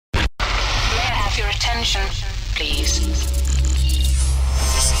Attention, please.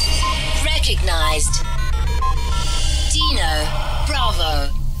 Recognized. Dino Bravo.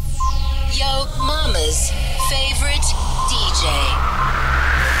 Yo Mama's favorite DJ.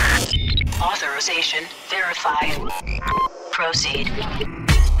 Authorization verified. Proceed.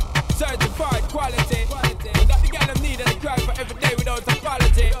 Certified quality. That the girl them need and they cry for every day without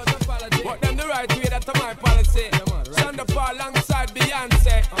apology. What them the right way, that's my policy. Shonda Paul alongside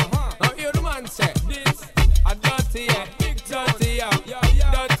Beyonce. Now hear the man say, this a dirty, yeah. Dirty, yeah.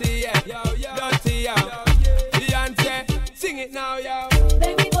 Dirty, yeah. Dirty, yeah. Beyonce, sing it now, yo.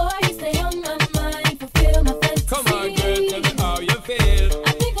 Baby boy, you stay on my mind, fulfill my fantasy. Come on, girl, tell me how you feel.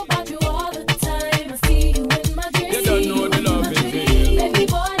 I think about you all the time. I see you in my dreams. You don't know the love is real. Baby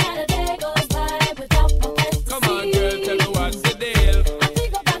boy, not a day goes by without my fantasy. Come on, girl, tell me what's the deal. I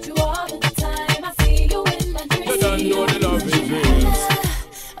think about you all the time. I see you in my dreams. You don't know the love is real.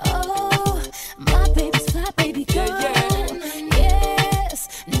 Oh, my baby's fly, baby girl. Yes,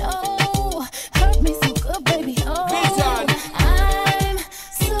 no, hurt me so good, baby. Oh, I'm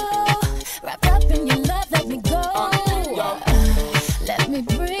so wrapped up in your love. Let me go. Let me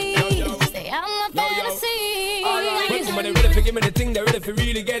breathe. Stay out my fantasy. When somebody ready for give me the thing, they ready for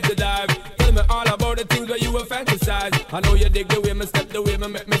really get to dive. Tell me all about the things where you will fantasize. I know you dig the way me step, the way me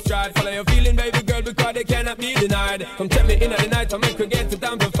make me stride. Follow your feeling, baby girl, because they cannot be denied. Come check me in at the night, I make her get it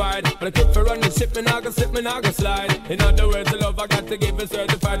amplified. But I keep for running, ship me, I go slip me, I go slide. In other words, the love I got to give it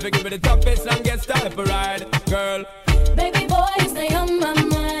certified. For give it the toughest and get started for ride. Girl, baby boy, you stay on my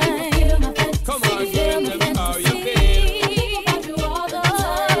mind. Feel my fantasy. come on, girl, tell me how you feel. Think about you all the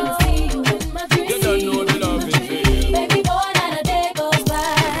time. I see you in my dreams. You don't know the love is real. Baby boy, not a day goes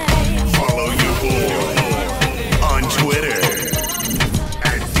by. Follow your boy on Twitter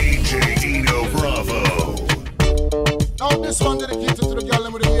at DJ Dino Bravo. Now this one dedicated to the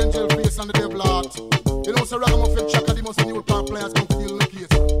girl with the angel face and the devil heart. You know, so Ragamuffin Chaka, the most new part players come to deal in the case.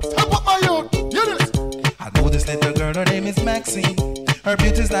 Step up my youth, hear this. I know this little girl, her name is Maxine. Her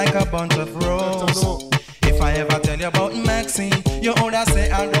beauty's like a bunch of roses. If I ever tell you about Maxine, you older say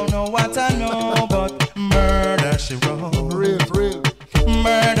I don't know what I know, but murder she wrote. Real, real.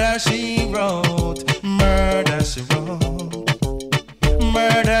 Murder she wrote. Murder she wrote.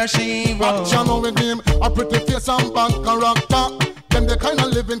 Murder she wrote. Action with him, a pretty face and bad character. Them the kind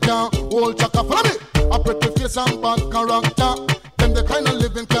of living can hold Chaka. Follow me. A pretty face and bad character. Them the kind of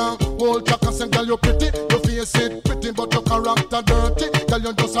living can hold Chaka. Say, girl, you pretty, your face it pretty, but your character dirty. Girl,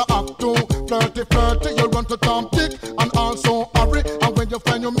 you just a act too flirty, flirty. You run to Tom Dick and also hurry. And when you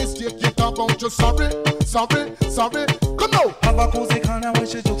find your mistake, you talk about you sorry, sorry, sorry. Come now. Have a cozy corner where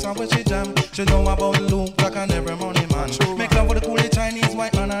she jokes and where she jam. She know about Luke like an every money man. Make love with the coolest Chinese,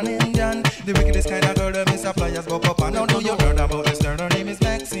 white man and Indian. The wickedest kind of girl that Mr. Flyers go up and now do you heard about this girl? Her name is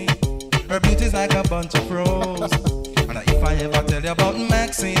Maxine. Her beauty's like a bunch of roses. And if I ever tell you about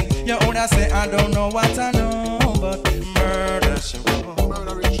Maxine, you older say I don't know what I know, but murder she wrote.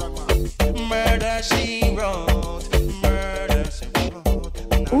 Murder she wrote. Murder she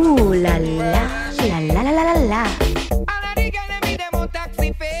wrote. Ooh la la la la la la la. All of the girls me them on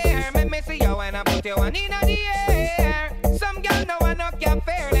taxi fare. Make me see you when I put you one in the air. Some girls know I knock your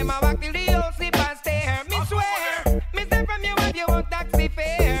fare. Them a walk till the whole sleep and stare. Me swear, me say from you if you want taxi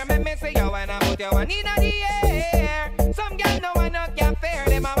fare. Make me see you when I put you one in the air. Some girls know I knock your fare.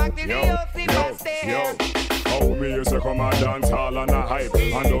 Them a walk till the whole sleep and stare. Oh, me used to come and dance all on a hype.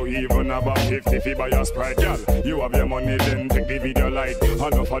 And don't even about 50 fee by your Sprite, girl. You have your money, then take the video light.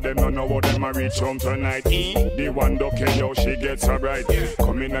 Enough of them don't know what them a reach home tonight. The one don't care how she gets so bright.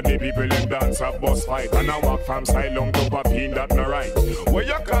 Come in at the people and dance a bus fight. And I walk from Silom to Papine, that no right. What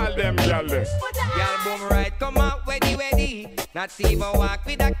you call them, girl? Girl, boom right, come out, weddy, weddy. Not even walk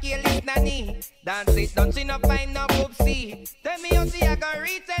with a careless nanny. Dance it, don't she not find no poopsie. Tell me how she a go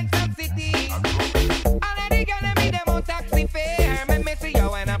reach and some city. All of the girls me them on taxi fare. Make me see you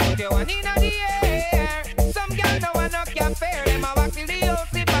when I put you one in the air. Some girl know I knock your fare. Them a walk till the whole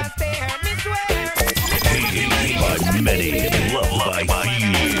sleep and stare. Me swear. Hated by many, loved by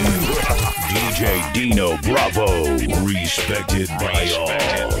you. DJ Dino Bravo, respected by all.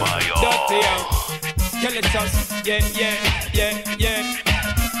 Dirty out. Skeletons, yeah.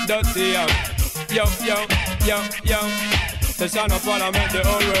 Dirty out. Yo. Session of Parliament, the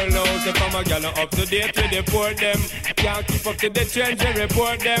whole world knows. If I'm a gal up to date, we deport them. Can't keep up to the trends, we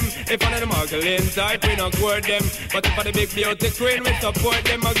report them. If I'm the muggling type, we not court them. But if I'm the big beauty queen, we support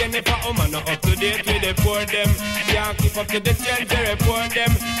them. Again, if I'm not up to date, we deport them. Can't keep up to the trends, we report them.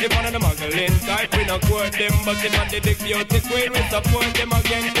 If I'm the muggling type, we not court them. But if I'm the big beauty queen, we support them.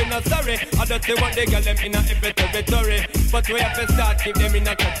 Again, we not sorry. I don't see what they get them in a every territory. But we have to start keep them in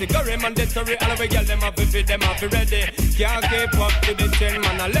a category. Mandatory, all we get them have to feed them have to ready. Can't keep up to the trend,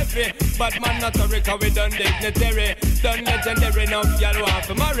 man, I left it. But man, not sorry, cause we done dignitary. Done legendary, now y'all want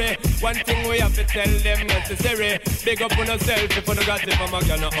to marry. One thing we have to tell them necessary. Big up on yourself if you got it from a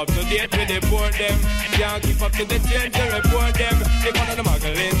girl not up to date, we deport them. Can't keep up to the trend, we report them. If one of the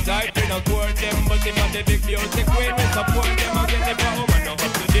muggling type, we not court them. But if I'm the big beauty queen, we support them. Again, if a woman not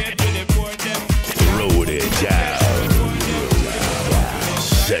up to date, we deport them. Throw it down.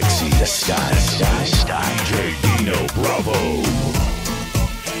 Sexy style. DJ Dino Bravo.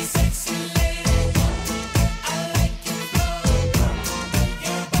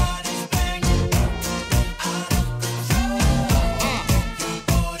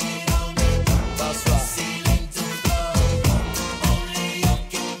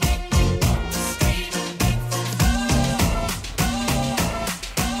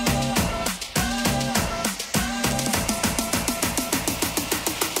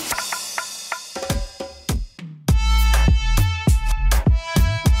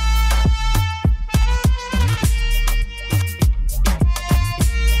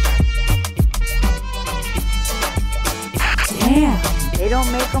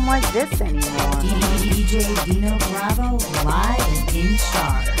 Like this anymore. DJ Dino Bravo, live and in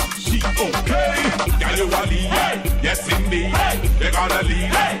charge. Okay, gal you a lead, yes indeed, they gonna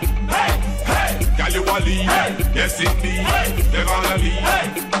lead. Gal you a lead, yes indeed, they gonna lead.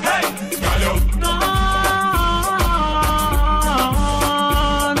 Gal you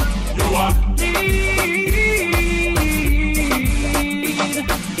you a lead.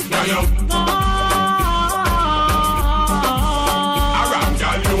 Gal you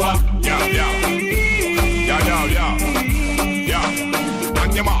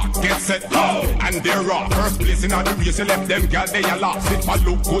set, and they're raw. First place in all the race, you left them girl, they are lost. It for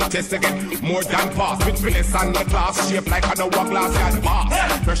look good, test again, more than pass. With finesse and the class, shape like an hourglass, and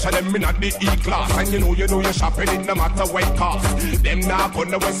pass. Pressure them in at the E-class, and you know you're shopping it no matter what it cost. Them now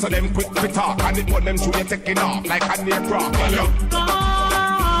on the west, so them quick to talk, and it put them through you taking off like a near crop.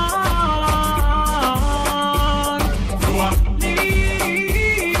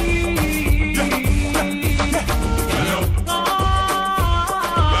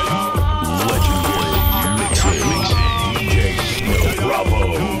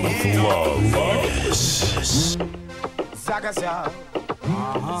 Saga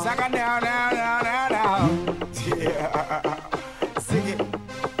Saga now. Yeah. Sing it.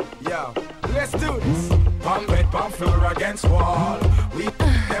 Yo, let's do this. Pump bed, pump floor against wall. We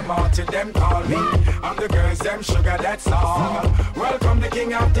them out till them call me. I'm the girls, them sugar, that's all. Welcome the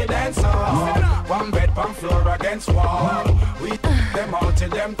king of the dance hall. Pump bed, pump floor against wall. We them out till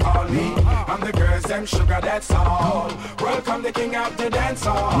them call me. I'm the girls, them sugar, that's all. Welcome the king of the dance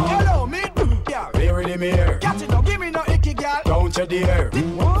hall. Hello, me. Yeah, here in the mirror. Catch it, don't give me no icky, girl. Don't you dare.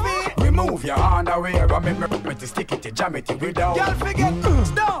 Remove your underwear. I'm in to stick it, to jam it, without. Girl, forget.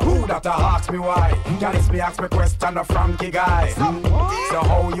 Stop. Who that ask me why? Girl, it's me ask me question a Frankie guy. So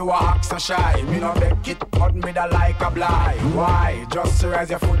how you act so shy? Me no make it, but me da like a blind. Why? Just raise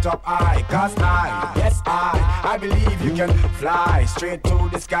your foot up high. Cause I believe you can fly straight to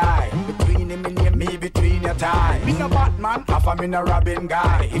the sky. Between him and me, between your thighs. Me no Batman, half a me no Robin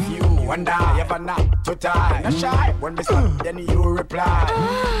guy. If you and I ever not to tie, not shy. When we stop, then you reply.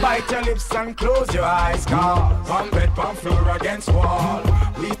 Bite your lips and close your eyes. Cause pump bed, pump floor against wall.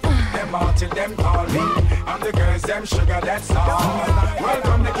 We them out till them call me. I'm the girls, them sugar, that's all.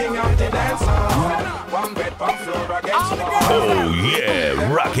 Welcome the king of the dance hall. One bed, pump floor against wall. Oh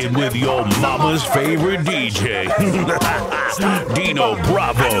yeah, rocking with your mama's favorite DJ, Dino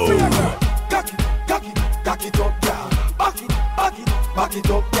Bravo. Cock it up, y'all. Back it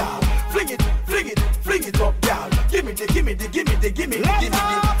up, y'all. Fling it up, y'all. Give me the. Cock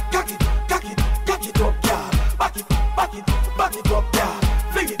it up, y'all. Back it up, y'all.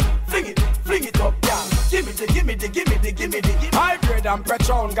 Fling it up, y'all. Give me the. ride and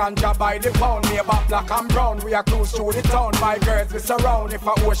Patron, ganja by the pound. Me about black and brown, we are cruise through the town. My girls we surround, if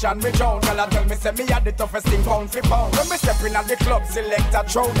a ocean we drown. Girl I tell me say me had the toughest thing pound for pound. When me step in at the club, select a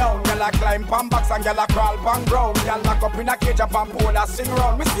throw down. Girl I climb pan box and girl I crawl pan ground. Girl lock up in a cage up and pole a sing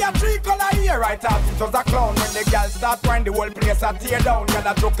round. Me see a 3-color here right out, it was a clown. When the girl start wine, the whole place a tear down. Girl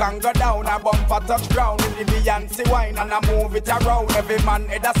I took and go down, a bumper touch ground. With the Beyonce wine and I move it around. Every man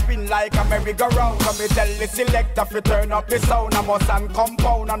head a spin like a merry-go-round. So me tell the selector fi turn up the sound. I must and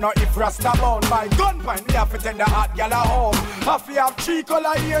compound and not if Rasta bound. My gun point, me have to take the hot gal a home. Have to have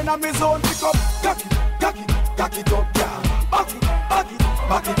 3-color here in my zone. Pick up, cock it up, gal.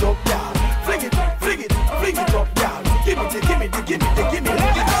 Back it up, gal. Fling it up, gal. Give me the.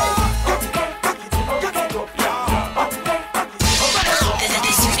 Cock it up, gal.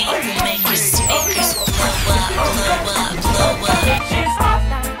 This beat will make your speakers blow up. She's hot,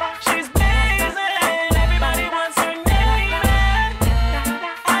 she's blazing. Everybody wants her name.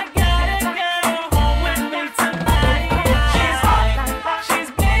 I gotta get her home with me tonight. She's hot, she's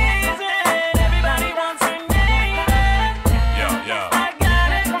blazing. Everybody wants her name. Yeah. I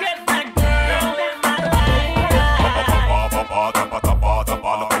gotta get that girl in my Look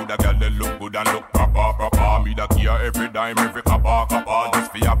how the girl they look good and look proper. Me da care every dime, every kappa.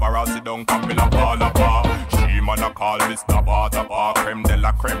 Just fi have her sit down, come me la pa. She man a call me stopper. Creme de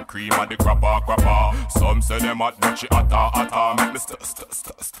la creme, cream of the crapper. Some say them hot, but she hotter. Make me stutter.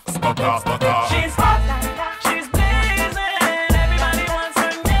 She's hot, she's blazing. Everybody wants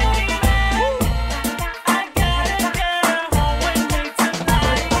her name. I gotta get her home with me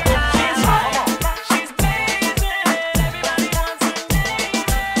tonight. She's hot, she's blazing. Everybody wants her name.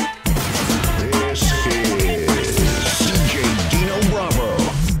 This is DJ Dino Bravo.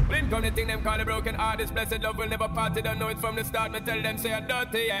 Blink on the thing them call the broken heart. This blessed love will never part. They don't know it from the start. Me tell them say I'm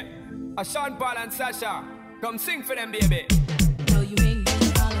dirty, yeah. Ashan, Paul and Sasha, come sing for them, baby. Know you mean,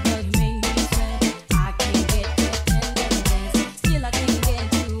 all of you mean, I can't get independence. Still I can't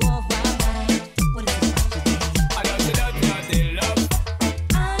get you off my mind. What is it about you? I dirty love.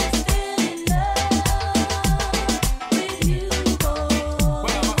 I'm still in love with you, boy.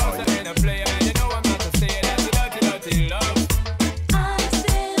 Well, I'm a hustler and a player, and you know I'm not to say that. Dirty love. I'm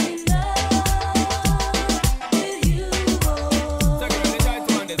still in love with you, boy. So girl, you try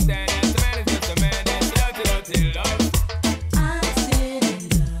to understand that the man is just a man. That's dirty love. I'm still in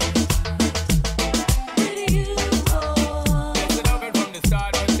love with you, boy. It's the loving from the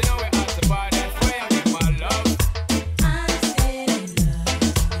start, but you know we're at the bar. That's where I get my love. I'm still in love.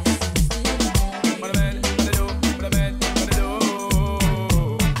 What a man, what a do.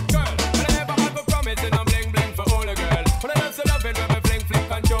 Girl, but I never have a promise and I'm bling for all the girl. But I love so loving when we fling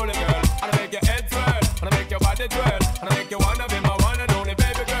control the girl. And I make your head swirl, and I make your body twirl, and I make you wanna be my one and only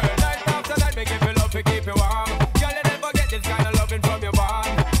baby girl. Night after night, make you feel love to keep you warm. Girl, you never get this kind of loving from your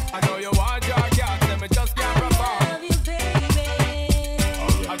bond. I know you want your cat, and we just can't perform. Love you, baby.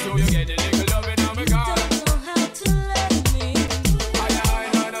 I know you get the little loving on me car. Don't know how to love me. I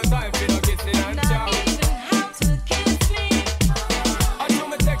know no time for no kissing and Not chow. even how to kiss me. I know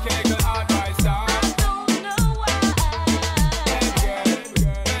me take your little advice, star. I don't know why. Baby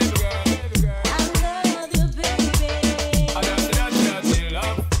girl. I love you, baby. I love the dirty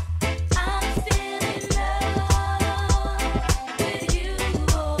love. I'm still in love with you,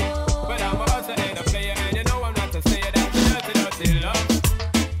 boy. But I'm a hustler and a player, and you know I'm not to say that. Dirty love.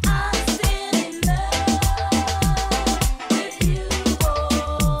 I'm still in love with you, boy.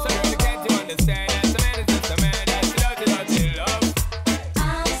 So girl, you can't you understand that the man is just a man. That's dirty love.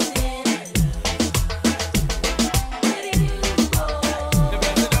 I'm still in love with you, boy. The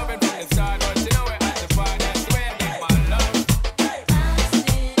best loving from the start, but you know we're at the bar. That's where I get my love.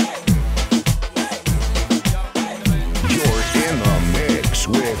 You're in the mix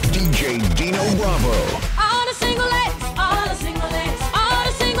with DJ Dino Bravo. All the single ladies, all the single ladies, all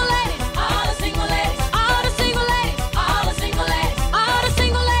the single ladies, all the single ladies, all the single ladies, all the single ladies, all the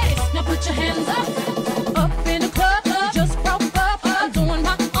single ladies. Now put your hands up in the club. You just broke up, doing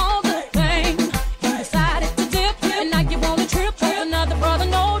my own good thing. You decided to dip, and now you want to trip. 'Cause another brother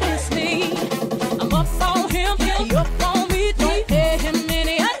noticed me. I'm up on him, he up on me. Don't pay him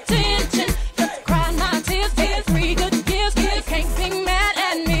any attention. Just cry my tears, get 3 good years. You can't be mad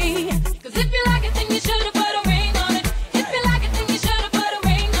at me. 'Cause if you like it, then you should've put a ring on it. If you like it, then you should've put a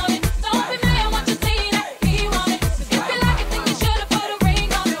ring on it. Don't be mad what you see that he want it. 'Cause if you like it, then you should've put a ring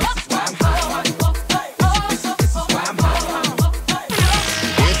on it. That's why I'm hot.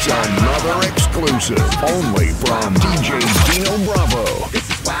 It's another exclusive only from DJ Dino Bravo. This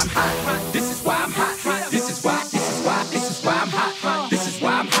is why I'm hot. This is why I'm hot. This is why I'm hot. This is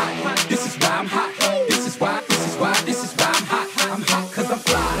why I'm hot. This is why I'm hot. I'm hot.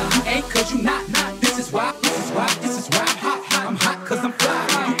 cause I'm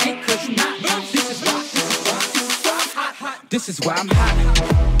fly. You ain't cause you not. This is why I'm hot.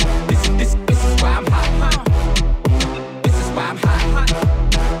 This is why I'm hot. This is why I'm hot.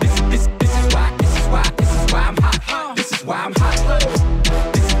 This is why I'm hot. This is why I'm hot. This is why I'm hot. This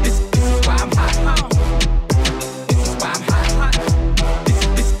is why I'm hot. This is why I'm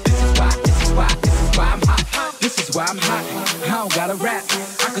hot. This is why I'm hot. This is why I'm hot. I don't gotta rap.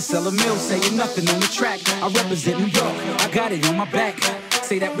 I could sell a mill, saying nothing on the track. I represent New York. I got it on my back.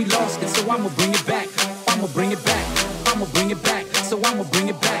 Say that we lost it, so I'ma bring it back. I'ma bring it back. I'ma bring it back. So I'ma bring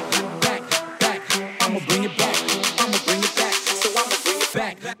it back. Back. I'ma bring it back. I'ma bring it back. So I'ma bring it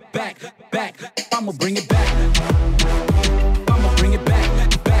back. Back. I'ma bring it back. I'ma bring it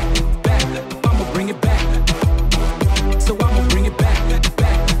back. Back. I'ma bring it back. So I'ma bring it back.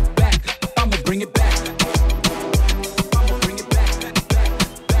 Back. I'ma bring it back.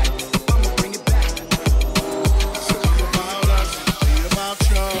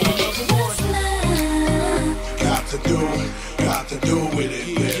 Got to do with it,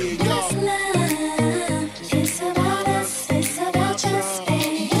 baby. What's love? It's about us, it's about just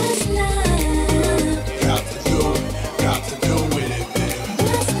baby. What's love? Got to do with it, baby.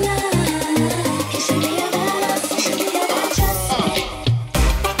 What's love? It should be about us, it should be about just baby.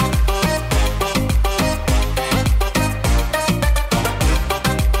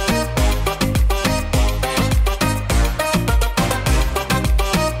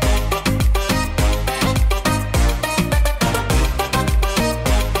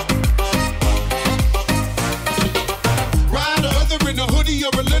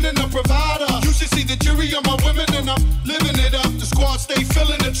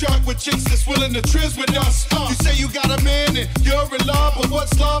 With chicks that's willing to trizz with us. You say you got a man and you're in love, but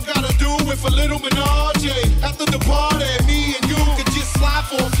what's love gotta do with a little menage? After the party, me and you could just slide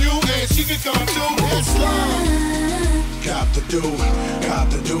for a few, and she could come too. It's love. Got to do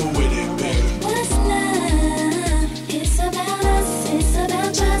with it, baby. What's love? It's about us, it's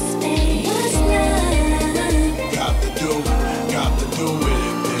about just baby. What's love? Got to do with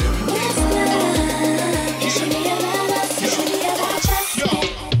it, baby. What's love? It should be about us, it should be about just baby.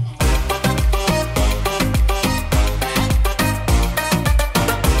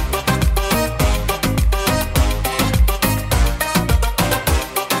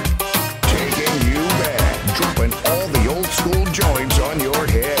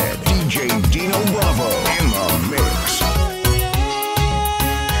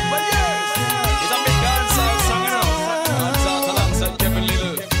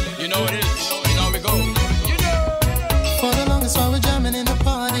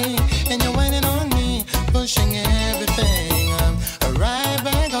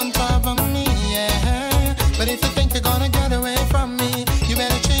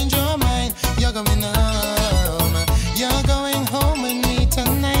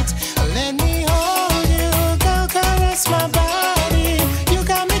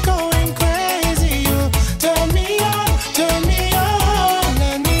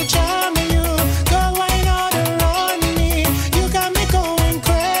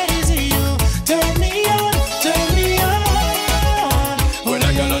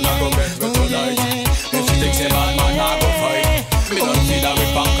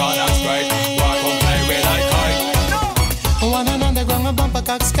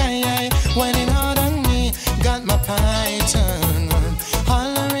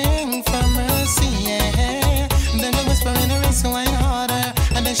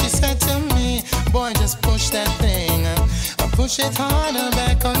 Push it harder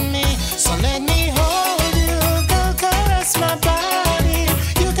back on me, so let me hold you, go caress my body.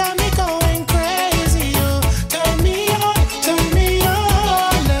 You got me going crazy, you turn me on,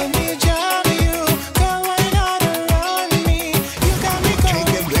 let me jam you, go right out around me. You got me going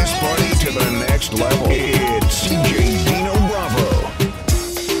taking this party to the next level. It's DJ Dino Bravo.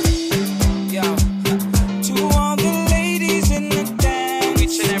 Yo, to all the ladies in the dance,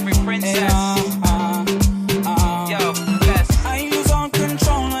 each and every princess. Yo, I lose all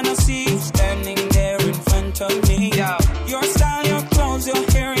control.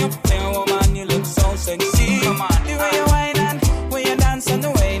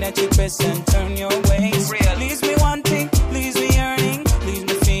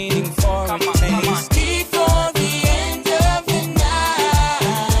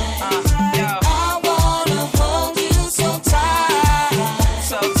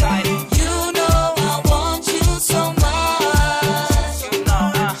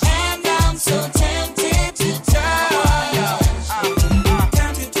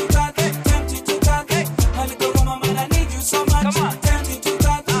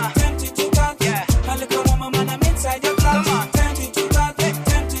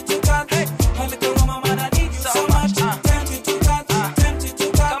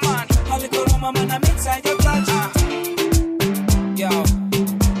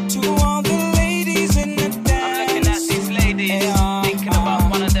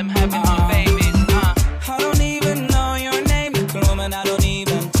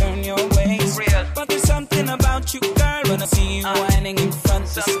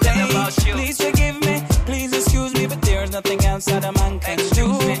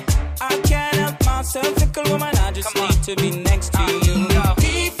 to me now.